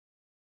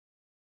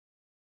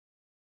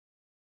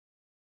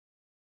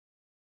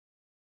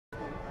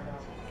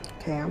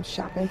Okay, I'm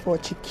shopping for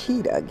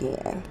Chiquita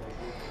again.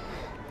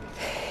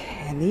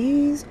 And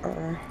these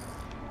are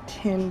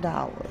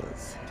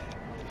 $10.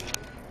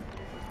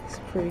 It's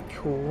pretty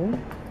cool.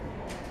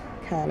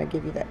 Kind of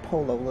give you that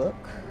polo look.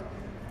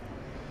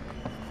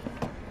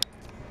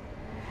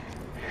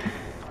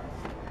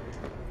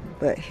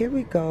 But here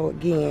we go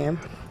again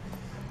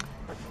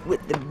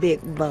with the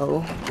big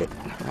bow, big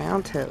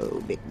round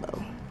toe, big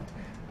bow.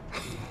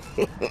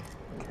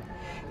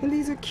 And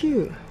these are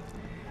cute.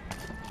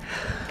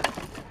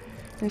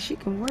 And she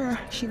can wear,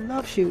 she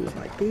loves shoes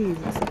like these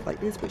and stuff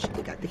like this, but she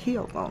got the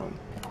heel on them.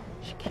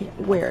 She can't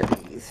wear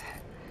these.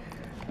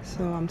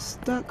 So I'm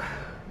stuck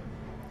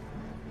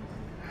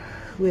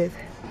with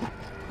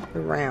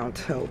the round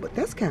toe, but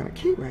that's kind of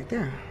cute right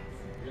there.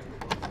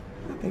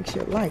 I think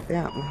she'll like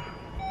that one.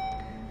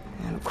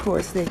 And of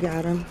course they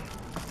got them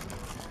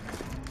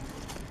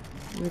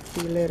with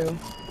the little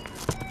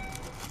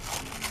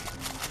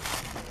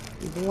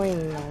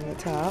bling on the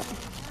top.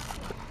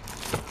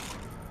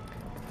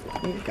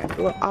 And you got the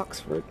little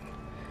Oxford.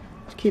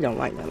 She don't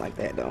like nothing like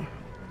that though.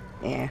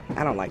 Yeah,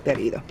 I don't like that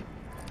either.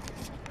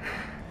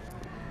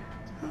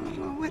 I don't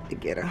know what to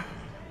get her.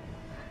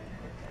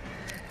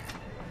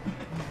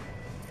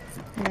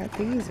 I got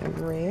these in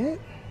red.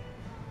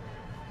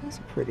 These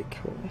are pretty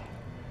cool.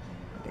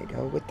 They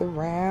go with the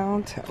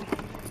round toe.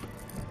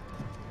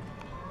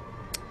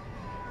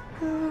 I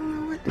don't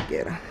know what to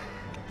get her.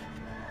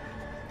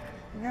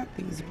 I got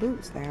these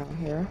boots down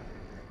here.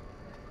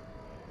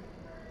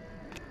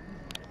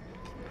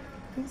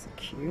 These are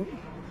cute.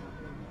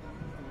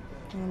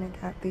 And they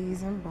got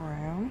these in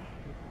brown.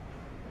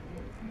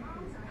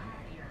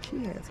 She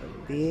has a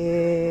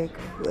big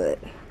foot.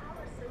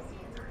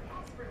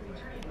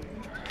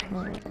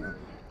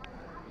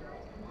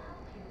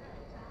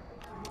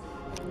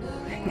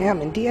 Yeah,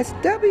 I'm in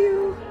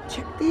DSW.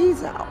 Check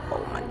these out.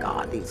 Oh my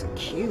God, these are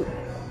cute.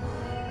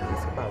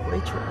 These are by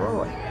Rachel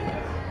Roy.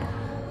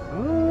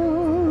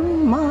 Oh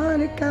my,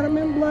 they got them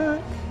in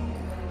black.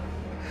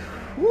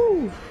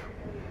 Woo!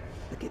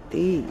 Look at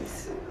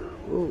these.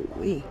 Ooh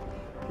wee.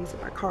 These are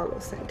by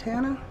Carlos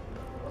Santana.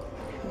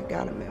 They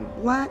got them in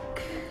black.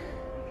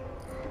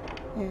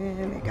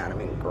 And they got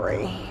them in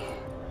gray.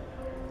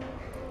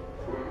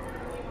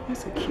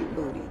 That's a cute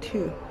booty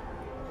too.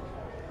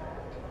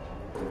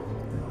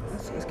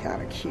 This is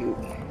kind of cute.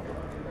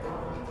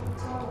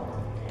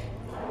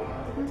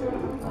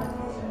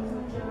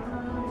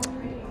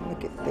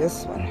 Look at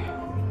this one.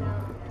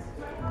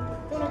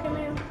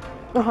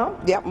 Uh-huh.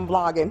 Yep, I'm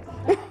vlogging.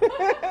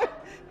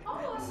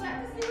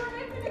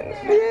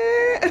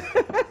 Yeah.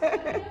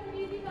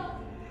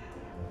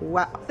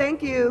 Wow,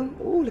 thank you.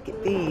 Ooh, look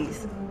at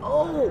these.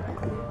 Oh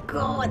my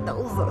God,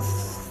 those are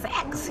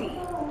sexy.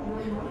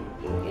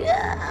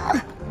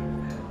 Yeah.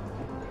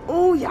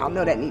 Oh, y'all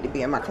know that need to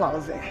be in my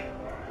closet.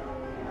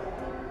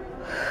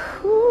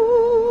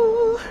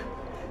 Ooh,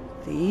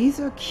 these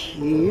are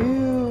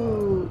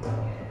cute.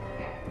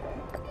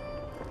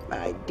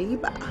 By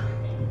Diva.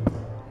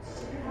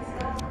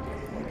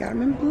 I got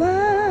them in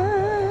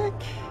black.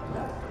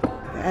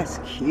 That's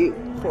cute.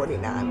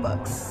 49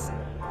 bucks.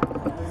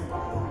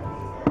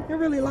 They're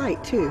really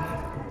light too.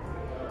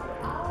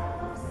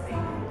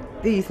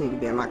 These need to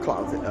be in my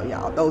closet though,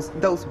 y'all.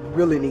 Those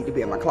really need to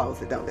be in my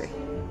closet, don't they?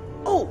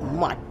 Oh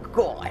my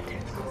God.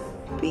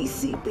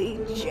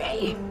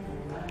 BCBJ.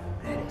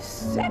 That is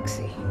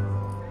sexy.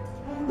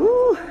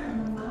 Ooh.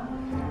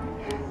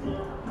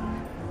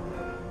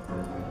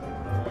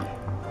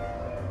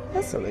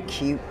 That's a little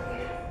cute.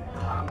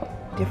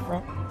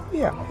 Different.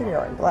 Yeah, here they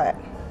are in black.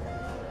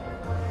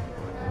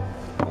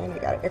 And they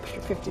got an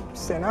extra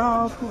 50%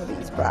 off. Who are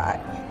these by?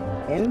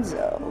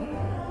 Enzo.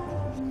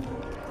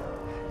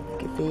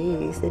 Look at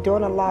these. They're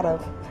doing a lot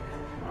of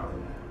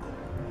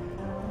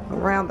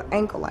around the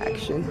ankle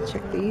action.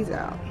 Check these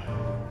out.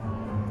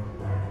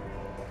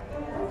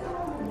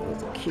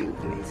 These are cute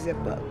and they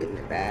zip up in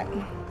the back.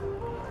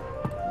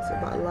 These are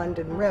by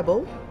London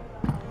Rebel.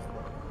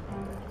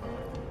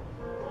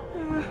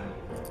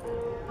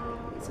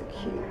 These are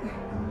cute.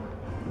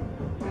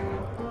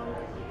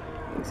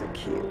 These are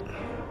cute.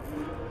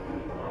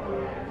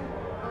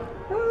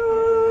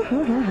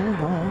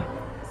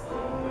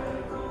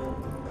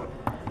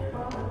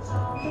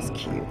 That's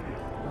cute.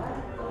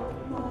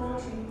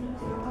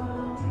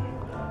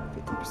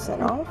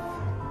 50% off.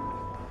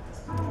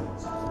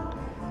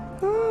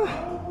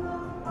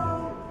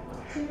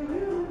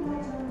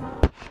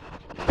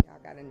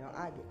 Y'all gotta know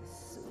I get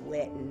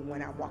sweating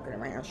when I'm walking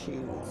around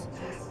shoes.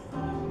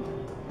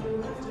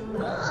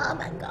 Oh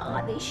my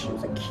God, these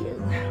shoes are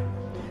cute.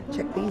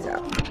 Check these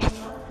out.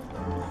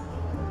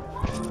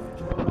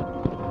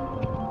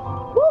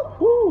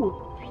 Woo-hoo!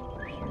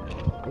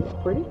 Isn't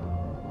that pretty?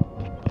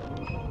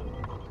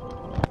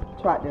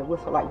 Try to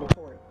whistle like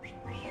before.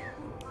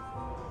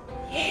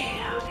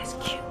 Yeah, that's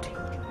cute.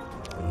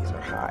 These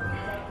are hot.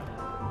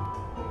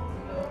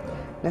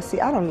 Now see,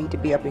 I don't need to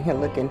be up in here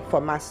looking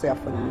for myself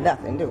for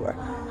nothing, do I?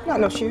 Not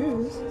no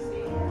shoes.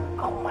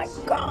 Oh my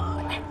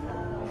God.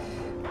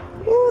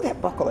 Ooh, that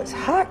buckle is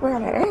hot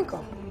around that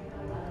ankle.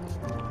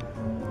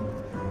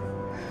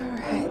 All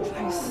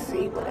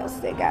see what else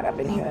they got up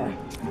in here.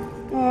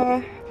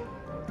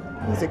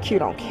 These are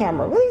cute on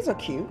camera. Well, these are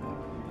cute.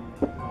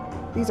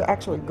 These are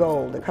actually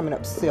gold. They're coming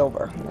up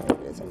silver. There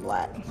it is in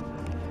black.